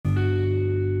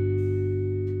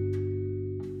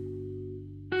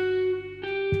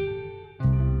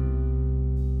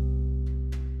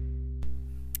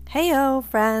Heyo,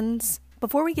 friends!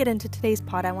 Before we get into today's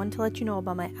pod, I wanted to let you know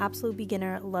about my Absolute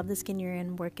Beginner Love the Skin You're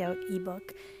In workout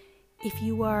ebook. If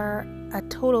you are a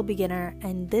total beginner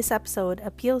and this episode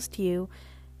appeals to you,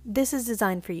 this is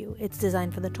designed for you. It's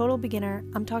designed for the total beginner.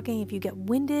 I'm talking if you get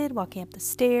winded walking up the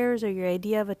stairs, or your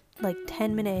idea of a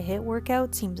 10-minute HIIT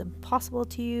workout seems impossible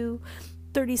to you,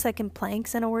 30-second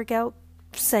planks in a workout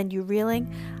send you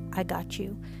reeling, I got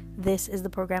you. This is the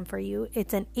program for you.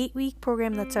 It's an 8-week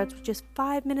program that starts with just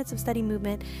 5 minutes of steady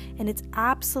movement, and it's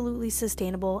absolutely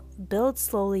sustainable. Build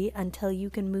slowly until you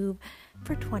can move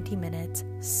for 20 minutes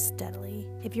steadily.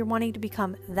 If you're wanting to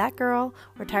become that girl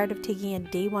or tired of taking a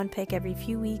day one pick every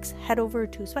few weeks, head over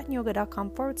to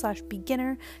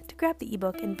sweatandyoga.com/beginner to grab the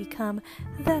ebook and become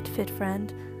that fit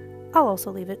friend. I'll also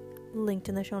leave it linked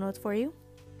in the show notes for you.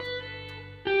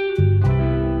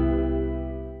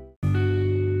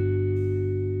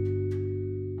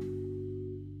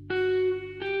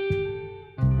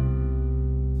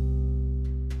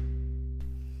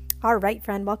 All right,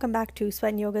 friend, welcome back to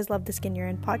Sweat and Yoga's Love the Skin You're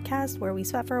In podcast, where we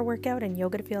sweat for a workout and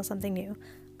yoga to feel something new.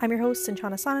 I'm your host,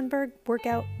 Sanchana Sonnenberg,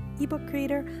 workout, ebook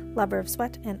creator, lover of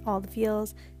sweat and all the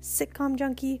feels, sitcom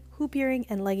junkie, hoop earring,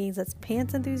 and leggings that's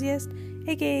pants enthusiast,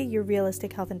 aka your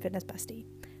realistic health and fitness bestie.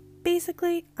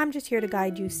 Basically, I'm just here to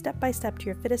guide you step by step to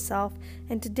your fittest self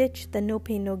and to ditch the no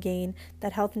pain, no gain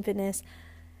that health and fitness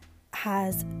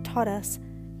has taught us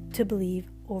to believe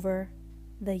over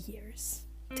the years.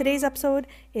 Today's episode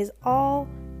is all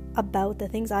about the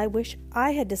things I wish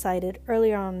I had decided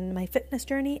earlier on in my fitness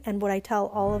journey and what I tell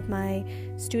all of my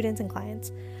students and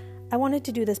clients. I wanted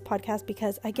to do this podcast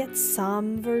because I get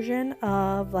some version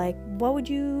of what would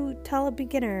you tell a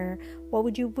beginner? What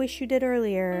would you wish you did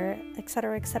earlier?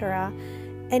 Etc., etc.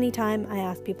 Anytime I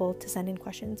ask people to send in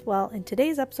questions. Well, in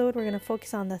today's episode, we're going to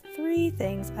focus on the 3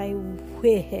 things I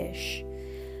wish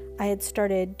I had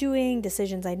started doing,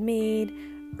 decisions I'd made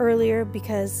earlier,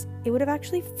 because it would have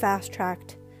actually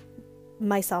fast-tracked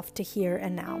myself to here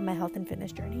and now, my health and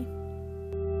fitness journey.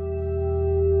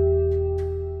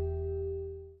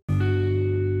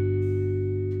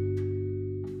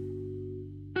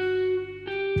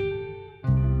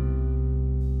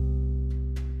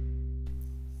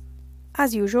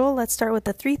 As usual, let's start with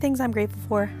the 3 things I'm grateful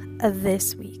for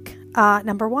this week.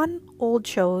 Number 1, old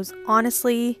shows.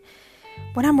 Honestly,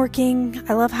 when I'm working,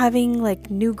 I love having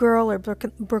New Girl or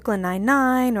Brooklyn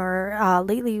Nine-Nine, or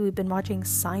lately we've been watching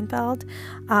Seinfeld,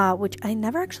 which I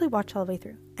never actually watched all the way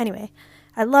through. Anyway,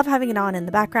 I love having it on in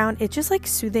the background. It's just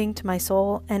soothing to my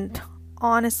soul, and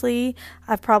honestly,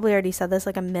 I've probably already said this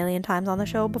a million times on the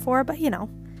show before, but I'm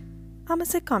a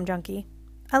sitcom junkie.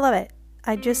 I love it.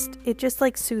 It just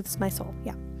soothes my soul.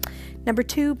 Yeah. Number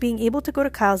 2, being able to go to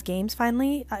Kyle's games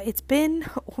finally. It's been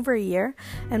over a year,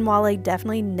 and while I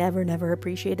definitely never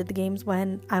appreciated the games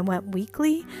when I went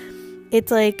weekly,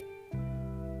 it's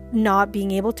not being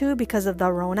able to because of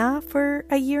the Rona for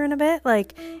a year and a bit.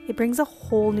 It brings a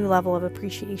whole new level of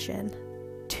appreciation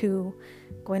to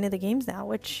going to the games now,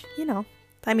 which,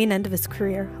 end of his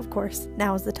career, of course.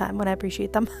 Now is the time when I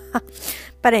appreciate them.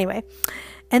 But anyway.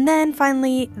 And then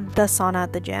finally, the sauna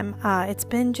at the gym. It's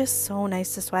been just so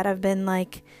nice to sweat. I've been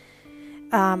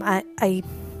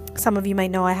some of you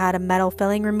might know I had a metal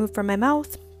filling removed from my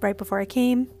mouth right before I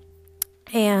came.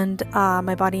 And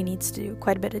my body needs to do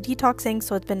quite a bit of detoxing.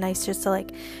 So it's been nice just to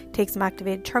take some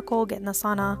activated charcoal, get in the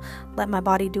sauna, let my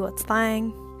body do its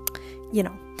thing,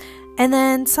 And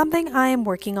then something I am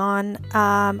working on,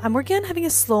 I'm working on having a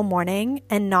slow morning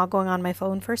and not going on my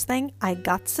phone first thing. I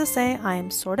got to say I am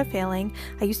sort of failing.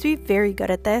 I used to be very good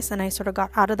at this, and I sort of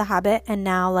got out of the habit, and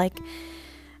now I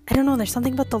don't know, there's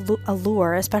something about the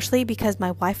allure, especially because my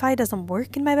Wi-Fi doesn't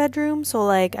work in my bedroom. So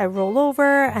I roll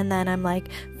over and then I'm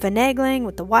finagling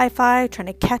with the Wi-Fi, trying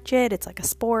to catch it. It's like a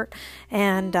sport.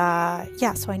 And so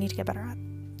I need to get better at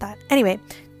that. Anyway,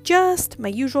 just my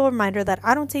usual reminder that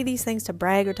I don't say these things to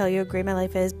brag or tell you how great my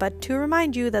life is, but to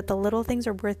remind you that the little things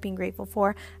are worth being grateful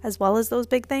for, as well as those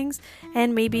big things,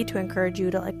 and maybe to encourage you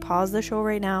to pause the show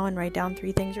right now and write down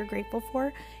 3 things you're grateful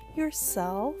for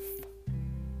yourself.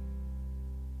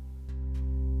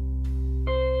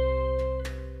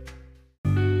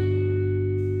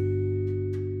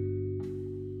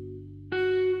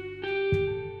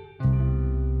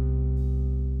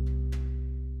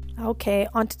 Okay,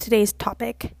 on to today's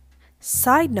topic.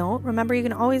 Side note, remember you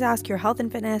can always ask your health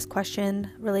and fitness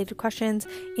related questions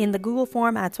in the Google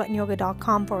form at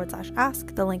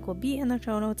sweatandyoga.com/ask. The link will be in the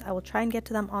show notes. I will try and get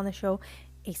to them on the show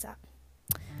ASAP.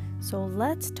 So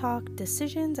let's talk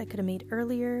decisions I could have made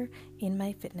earlier in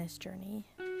my fitness journey,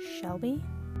 shall we?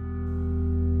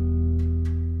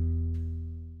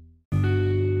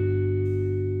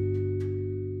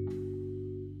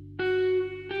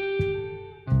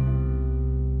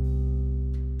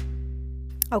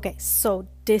 Okay, so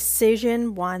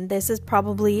decision one. This is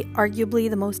probably arguably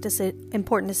the most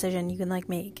important decision you can like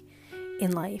make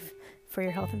in life for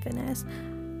your health and fitness.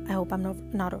 I hope I'm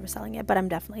not overselling it, but I'm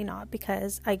definitely not,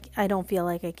 because I don't feel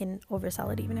like I can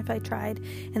oversell it even if I tried.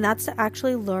 And that's to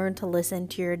actually learn to listen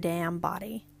to your damn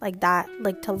body. Like that,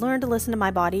 like to learn to listen to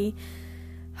my body.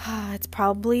 It's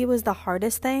probably was the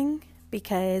hardest thing,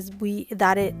 because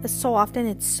so often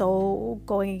it's so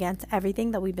going against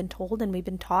everything that we've been told and we've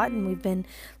been taught and we've been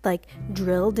like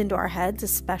drilled into our heads,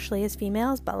 especially as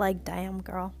females. But like, damn,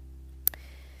 girl.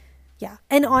 Yeah.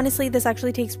 And honestly, this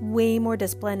actually takes way more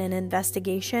discipline and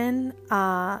investigation,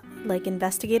 like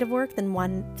investigative work, than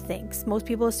one thinks. Most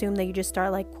people assume that you just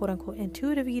start like quote unquote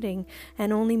intuitive eating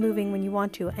and only moving when you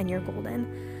want to and you're golden.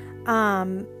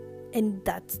 And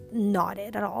that's not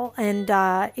it at all. And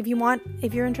if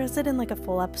you're interested in like a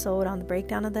full episode on the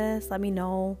breakdown of this, let me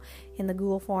know in the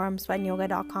Google form,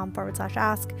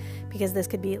 sweatandyoga.com/ask, because this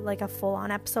could be like a full on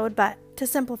episode. But to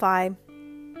simplify,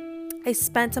 I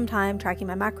spent some time tracking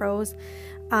my macros.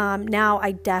 Now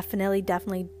I definitely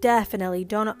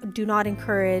do not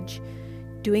encourage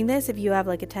doing this if you have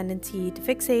like a tendency to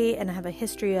fixate and have a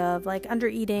history of like under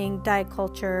eating, diet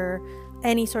culture,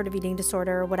 any sort of eating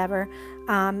disorder or whatever.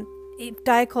 If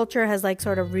diet culture has like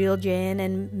sort of reeled you in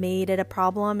and made it a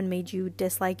problem and made you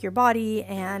dislike your body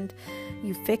and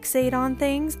you fixate on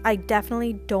things, I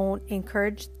definitely don't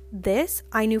encourage this.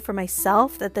 I knew for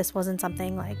myself that this wasn't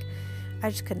something like, I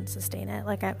just couldn't sustain it.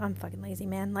 Like I'm fucking lazy,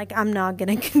 man. Like I'm not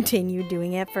going to continue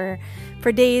doing it for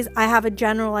days. I have a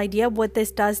general idea what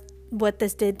this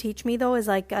did teach me though, is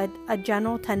like a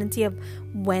general tendency of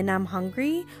when I'm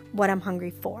hungry, what I'm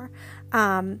hungry for.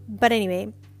 But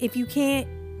anyway, if you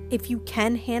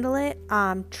can handle it,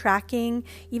 tracking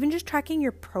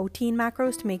your protein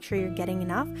macros to make sure you're getting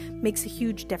enough makes a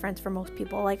huge difference for most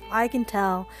people. Like I can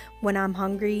tell when I'm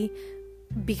hungry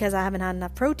because I haven't had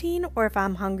enough protein, or if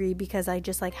I'm hungry because I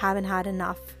just like haven't had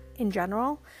enough in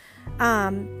general,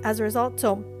 as a result.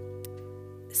 So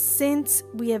since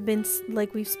we've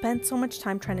spent so much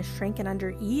time trying to shrink and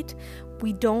undereat,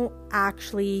 we don't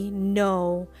actually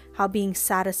know how being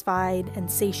satisfied and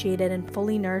satiated and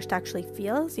fully nourished actually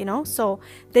feels, So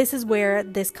this is where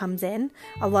this comes in.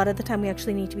 A lot of the time we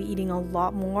actually need to be eating a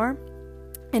lot more,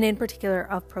 and in particular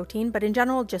of protein, but in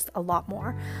general just a lot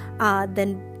more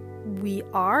than we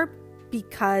are,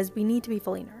 because we need to be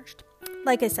fully nourished.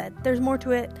 Like I said, there's more to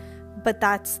it, but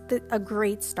that's a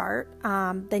great start.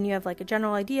 Then you have like a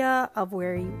general idea of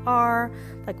where you are,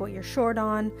 like what you're short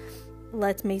on.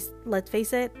 Let's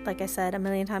face it, like I said a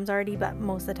million times already, but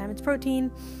most of the time it's protein.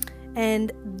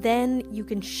 And then you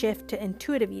can shift to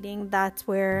intuitive eating. That's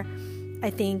where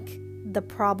I think the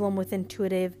problem with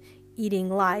intuitive eating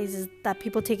lies, is that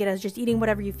people take it as just eating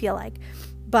whatever you feel like.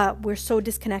 But we're so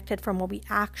disconnected from what we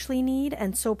actually need,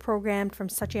 and so programmed from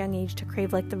such a young age to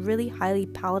crave like the really highly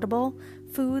palatable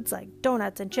foods like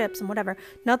donuts and chips and whatever.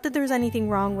 Not that there's anything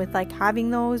wrong with like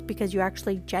having those because you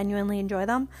actually genuinely enjoy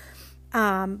them.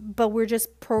 But we're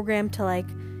just programmed to like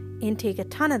intake a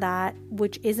ton of that,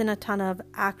 which isn't a ton of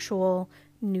actual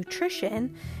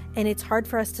nutrition. And it's hard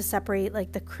for us to separate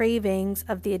like the cravings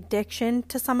of the addiction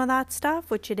to some of that stuff,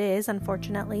 which it is,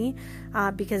 unfortunately,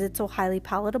 because it's so highly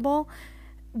palatable,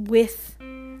 with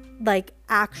like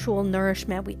actual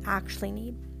nourishment we actually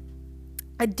need.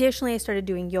 Additionally, I started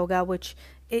doing yoga, which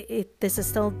this is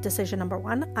still decision number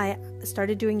one. I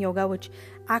started doing yoga, which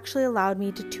actually allowed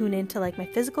me to tune into like my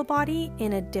physical body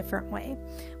in a different way.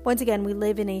 Once again, we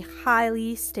live in a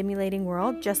highly stimulating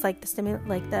world, just like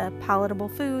the palatable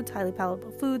foods, highly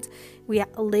palatable foods. We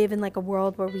live in like a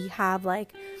world where we have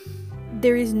like,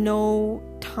 there is no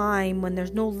time when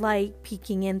there's no light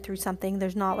peeking in through something.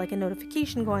 There's not like a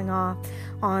notification going on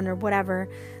or whatever.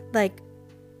 Like,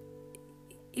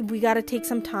 we got to take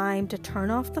some time to turn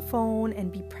off the phone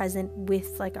and be present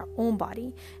with like our own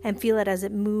body and feel it as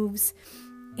it moves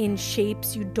in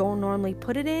shapes you don't normally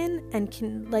put it in, and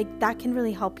that can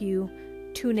really help you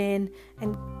tune in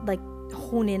and like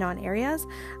hone in on areas.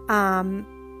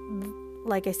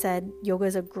 Like I said, yoga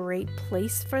is a great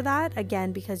place for that,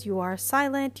 again, because you are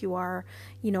silent, you are,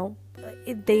 yoga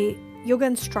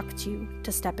instructs you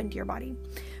to step into your body.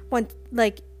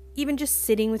 Even just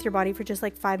sitting with your body for just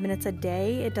like 5 minutes a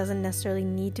day, it doesn't necessarily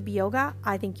need to be yoga.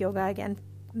 I think yoga, again,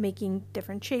 making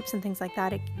different shapes and things like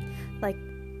that, it like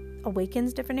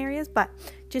awakens different areas, but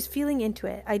just feeling into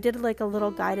it. I did like a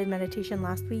little guided meditation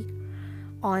last week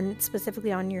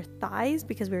specifically on your thighs,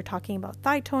 because we were talking about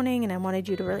thigh toning, and I wanted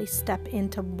you to really step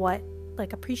into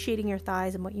appreciating your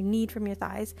thighs and what you need from your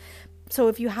thighs. So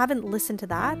if you haven't listened to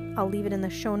that, I'll leave it in the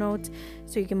show notes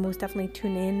so you can most definitely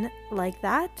tune in like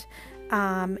that.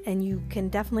 And you can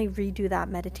definitely redo that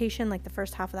meditation, like the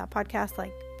first half of that podcast,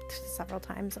 like several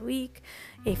times a week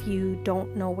if you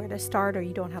don't know where to start or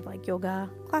you don't have like yoga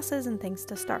classes and things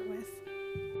to start with.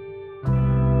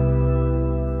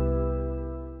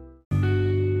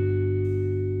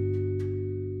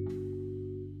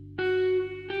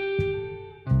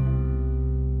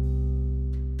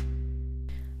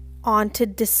 On to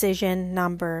decision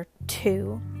number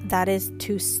 2. That is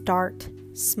to start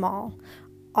small.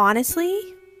 Honestly,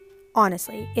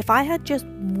 if I had just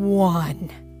one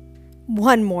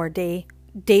more day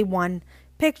one,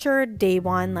 picture day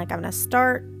one, like I'm going to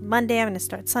start Monday, I'm going to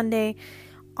start Sunday.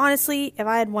 Honestly, if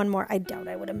I had one more, I doubt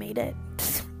I would have made it.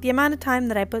 The amount of time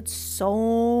that I put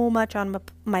so much on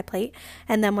my plate,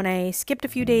 and then when I skipped a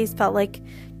few days, felt like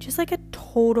just like a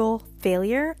total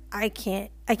failure. I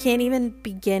can't even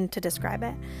begin to describe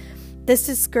it. This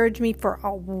discouraged me for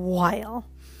a while.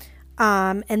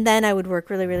 And then I would work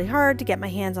really, really hard to get my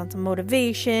hands on some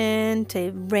motivation,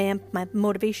 to ramp my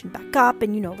motivation back up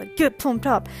and, like get pumped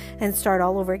up and start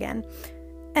all over again.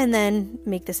 And then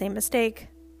make the same mistake,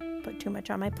 put too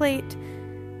much on my plate,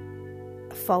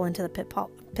 fall into the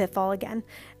pitfall again.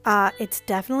 It's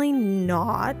definitely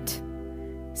not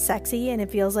sexy, and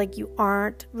it feels like you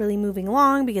aren't really moving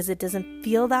along because it doesn't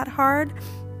feel that hard.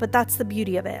 But that's the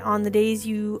beauty of it. On the days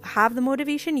you have the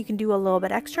motivation, you can do a little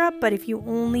bit extra. But if you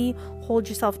only hold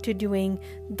yourself to doing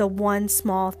the one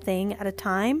small thing at a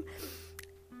time,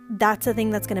 that's the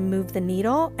thing that's going to move the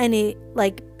needle. And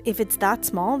if it's that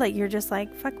small that you're just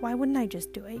like, fuck, why wouldn't I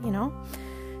just do it,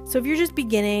 So if you're just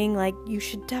beginning, you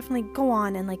should definitely go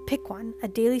on and pick one. A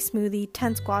daily smoothie,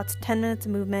 10 squats, 10 minutes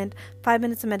of movement, 5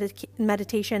 minutes of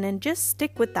meditation, and just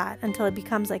stick with that until it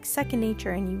becomes second nature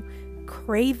and you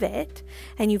crave it,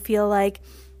 and you feel like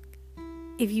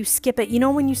if you skip it,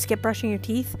 when you skip brushing your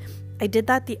teeth. I did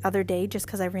that the other day just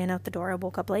because I ran out the door. I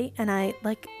woke up late, and I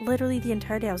literally the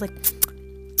entire day I was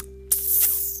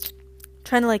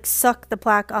trying to suck the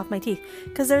plaque off my teeth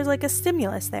because there's a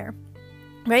stimulus there,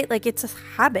 right? It's a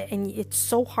habit and it's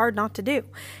so hard not to do.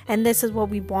 And this is what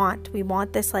we want. We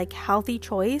want this healthy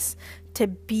choice to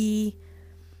be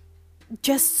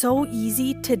just so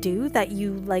easy to do that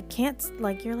you can't,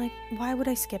 you're why would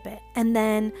I skip it? And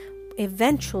then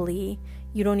eventually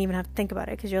you don't even have to think about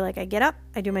it because you're I get up,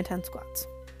 I do my 10 squats.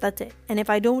 That's it. And if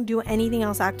I don't do anything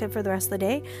else active for the rest of the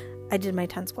day, I did my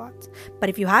 10 squats. But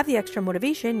if you have the extra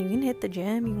motivation, you can hit the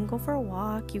gym, you can go for a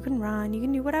walk, you can run, you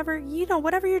can do whatever,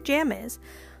 whatever your jam is.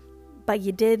 But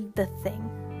you did the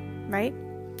thing, right?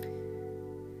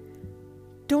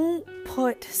 Don't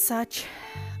put such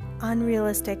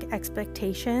unrealistic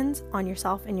expectations on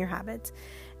yourself and your habits,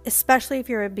 especially if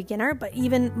you're a beginner. But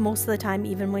even most of the time,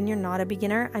 even when you're not a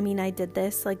beginner, I did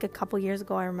this a couple years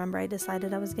ago. I remember I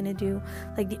decided I was going to do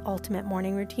the ultimate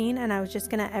morning routine, and I was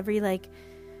just going to every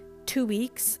 2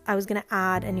 weeks I was going to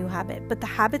add a new habit. But the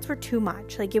habits were too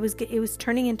much. It was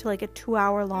turning into a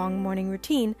 2-hour long morning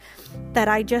routine that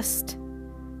I just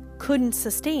couldn't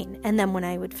sustain. And then when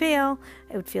I would fail,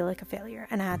 it would feel like a failure.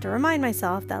 And I had to remind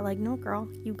myself that no, girl,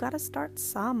 you got to start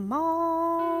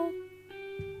small.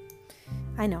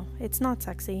 I know it's not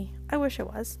sexy. I wish it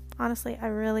was. Honestly, I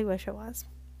really wish it was,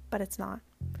 but it's not.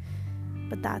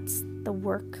 But that's the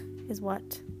work is where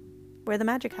the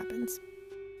magic happens.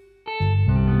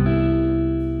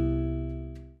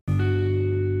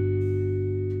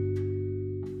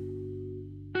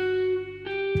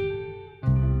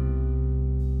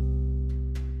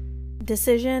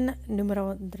 Decision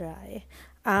numero 3.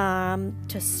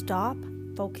 To stop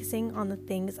focusing on the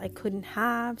things I couldn't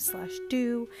have /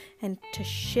 do, and to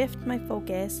shift my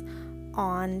focus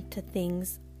on to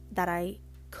things that I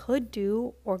could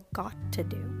do or got to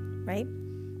do, right?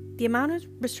 The amount of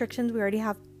restrictions we already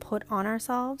have put on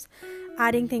ourselves,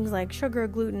 adding things like sugar,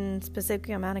 gluten, specific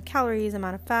amount of calories,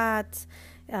 amount of fats,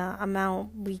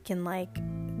 amount we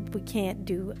can't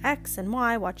do X and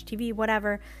Y, watch TV,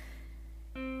 whatever,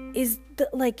 is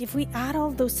if we add all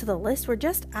of those to the list, we're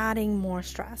just adding more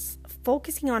stress.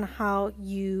 Focusing on how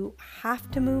you have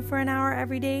to move for an hour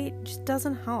every day just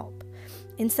doesn't help.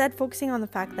 Instead, focusing on the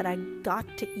fact that I got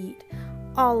to eat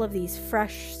all of these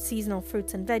fresh seasonal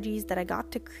fruits and veggies, that I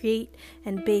got to create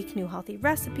and bake new healthy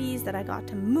recipes, that I got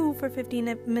to move for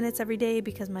 15 minutes every day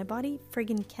because my body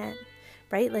friggin' can,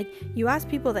 right? You ask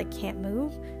people that can't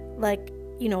move,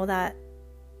 that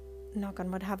knock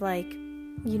on wood have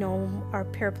are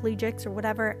paraplegics or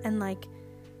whatever, and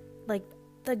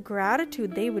the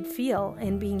gratitude they would feel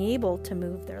in being able to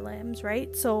move their limbs,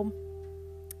 right? So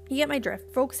you get my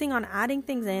drift. Focusing on adding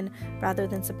things in rather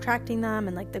than subtracting them,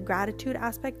 and the gratitude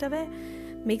aspect of it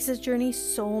makes this journey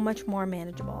so much more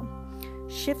manageable.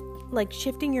 like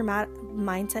shifting your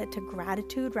mindset to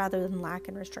gratitude rather than lack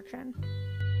and restriction.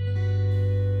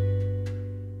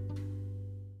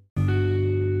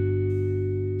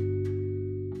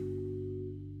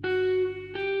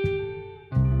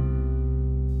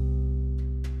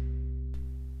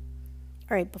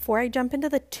 All right, before I jump into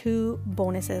the 2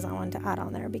 bonuses I wanted to add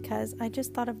on there, because I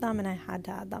just thought of them and I had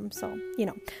to add them. So,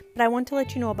 but I want to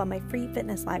let you know about my free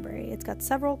fitness library. It's got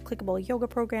several clickable yoga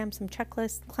programs, some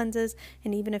checklists, cleanses,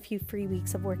 and even a few free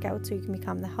weeks of workouts so you can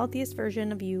become the healthiest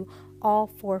version of you, all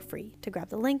for free. To grab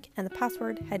the link and the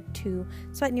password, head to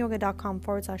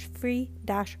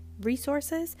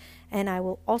sweatandyoga.com/free-resources, and I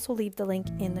will also leave the link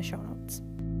in the show notes.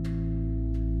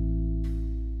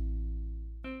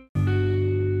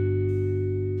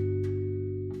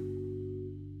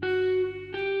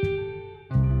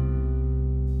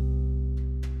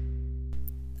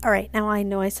 All right, now I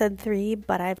know I said 3,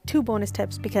 but I have 2 bonus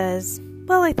tips because,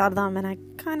 well, I thought of them and I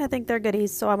kind of think they're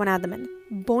goodies, so I want to add them in.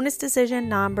 Bonus decision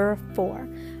number 4.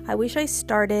 I wish I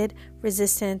started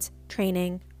resistance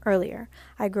training earlier.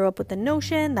 I grew up with the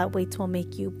notion that weights will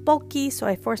make you bulky, so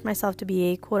I forced myself to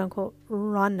be a quote-unquote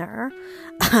runner.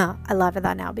 I laugh at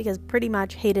that now because pretty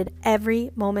much hated every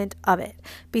moment of it.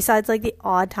 Besides like the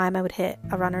odd time I would hit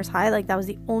a runner's high, like that was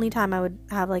the only time I would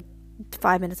have like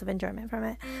 5 minutes of enjoyment from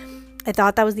it. I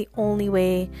thought that was the only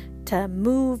way to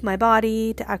move my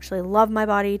body, to actually love my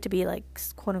body, to be like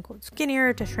quote unquote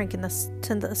skinnier, to shrink to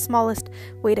the smallest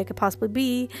weight I could possibly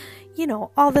be.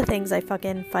 All the things I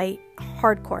fucking fight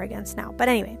hardcore against now. But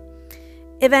anyway,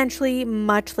 eventually,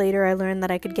 much later, I learned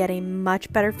that I could get a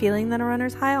much better feeling than a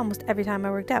runner's high almost every time I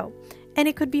worked out. And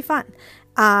it could be fun.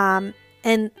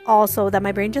 And also that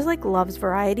my brain just like loves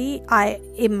variety.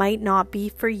 It might not be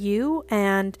for you.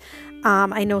 And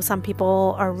I know some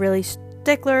people are really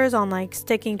sticklers on like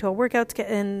sticking to a workout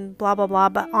and blah, blah, blah.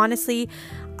 But honestly,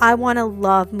 I want to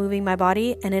love moving my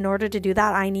body. And in order to do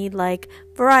that, I need like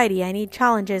variety. I need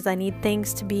challenges. I need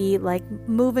things to be like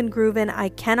moving, grooving. I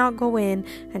cannot go in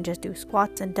and just do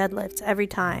squats and deadlifts every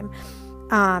time.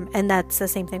 And that's the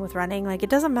same thing with running. Like, it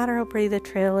doesn't matter how pretty the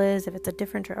trail is, if it's a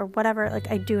different trail or whatever. Like,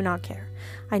 I do not care.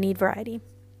 I need variety.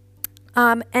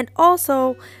 And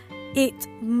also, it's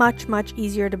much, much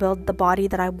easier to build the body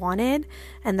that I wanted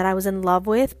and that I was in love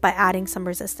with by adding some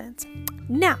resistance.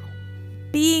 Now,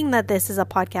 being that this is a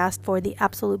podcast for the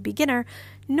absolute beginner,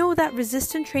 know that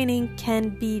resistance training can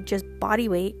be just body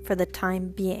weight for the time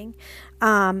being.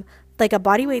 Like a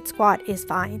body weight squat is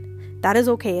fine. That is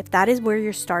okay. If that is where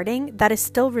you're starting, that is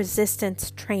still resistance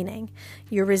training.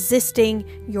 You're resisting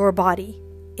your body.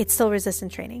 It's still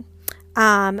resistance training.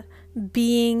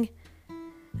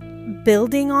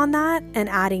 Building on that and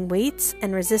adding weights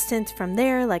and resistance from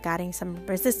there, like adding some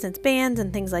resistance bands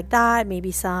and things like that,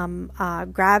 maybe some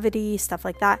gravity, stuff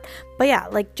like that. But yeah,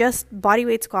 like just body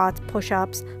weight squats,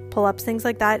 push-ups, pull-ups, things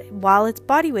like that. While it's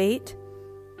body weight,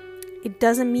 it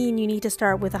doesn't mean you need to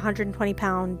start with a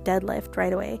 120-pound deadlift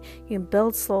right away. You can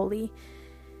build slowly.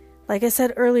 Like I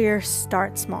said earlier,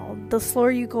 start small. The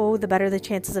slower you go, the better the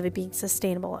chances of it being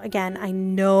sustainable. Again, I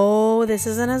know this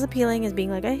isn't as appealing as being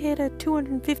like, I hit a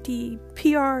 250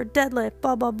 PR deadlift,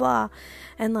 blah, blah, blah.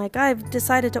 And like, I've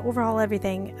decided to overhaul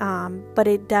everything. But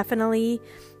it definitely,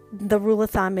 the rule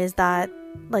of thumb is that,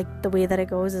 like, the way that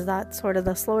it goes is that sort of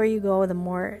the slower you go, the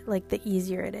more, like, the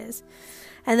easier it is.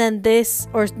 And then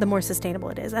the more sustainable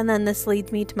it is. And then this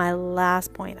leads me to my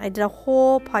last point. I did a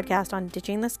whole podcast on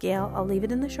ditching the scale. I'll leave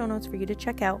it in the show notes for you to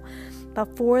check out.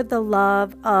 But for the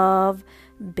love of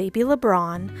baby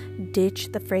LeBron,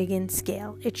 ditch the friggin'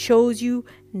 scale. It shows you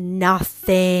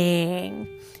nothing.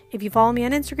 If you follow me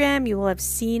on Instagram, you will have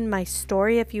seen my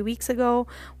story a few weeks ago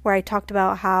where I talked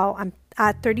about how I'm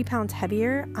at 30 pounds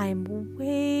heavier. I'm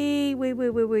way, way,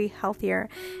 way, way, way healthier.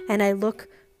 And I look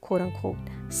quote unquote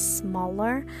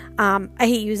smaller. I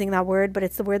hate using that word, but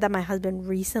it's the word that my husband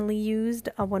recently used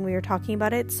when we were talking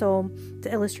about it. So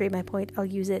to illustrate my point, I'll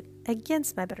use it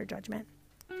against my better judgment.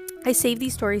 I save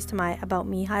these stories to my About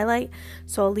Me highlight,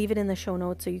 so I'll leave it in the show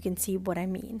notes so you can see what I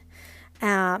mean.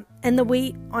 And the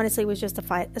weight, honestly, was just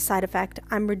a side effect.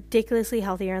 I'm ridiculously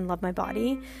healthier and love my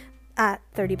body at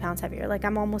 30 pounds heavier. Like,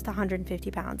 I'm almost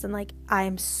 150 pounds, and like, I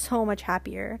am so much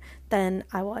happier than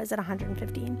I was at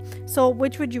 115. So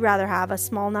which would you rather have, a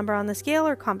small number on the scale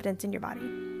or confidence in your body?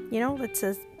 It's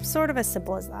sort of as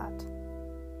simple as that.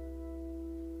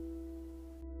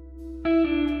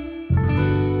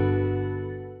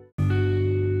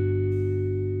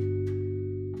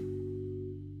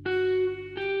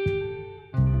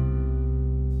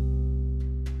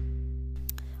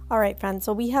 All right, friends,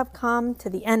 so we have come to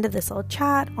the end of this little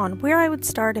chat on where I would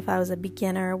start if I was a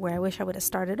beginner, where I wish I would have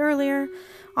started earlier.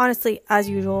 Honestly, as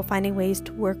usual, finding ways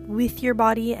to work with your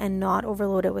body and not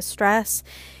overload it with stress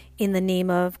in the name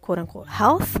of quote unquote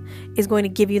health is going to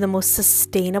give you the most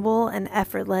sustainable and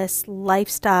effortless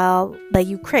lifestyle that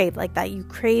you crave. Like that you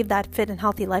crave that fit and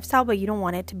healthy lifestyle, but you don't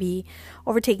want it to be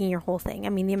overtaking your whole thing. I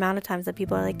mean, the amount of times that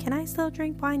people are like, can I still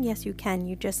drink wine? Yes, you can.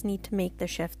 You just need to make the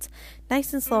shifts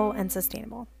nice and slow and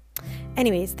sustainable.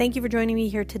 Anyways, thank you for joining me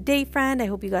here today, friend. I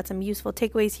hope you got some useful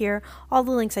takeaways here. All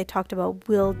the links I talked about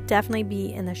will definitely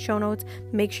be in the show notes.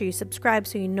 Make sure you subscribe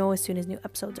so you know as soon as new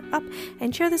episodes are up,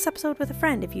 and share this episode with a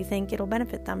friend if you think it'll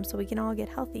benefit them, so we can all get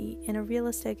healthy in a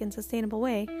realistic and sustainable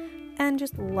way and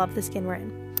just love the skin we're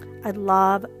in. I'd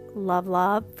love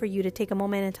for you to take a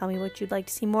moment and tell me what you'd like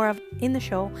to see more of in the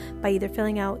show by either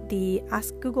filling out the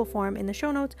Ask Google form in the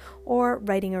show notes or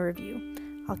writing a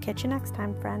review. I'll catch you next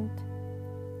time, friend.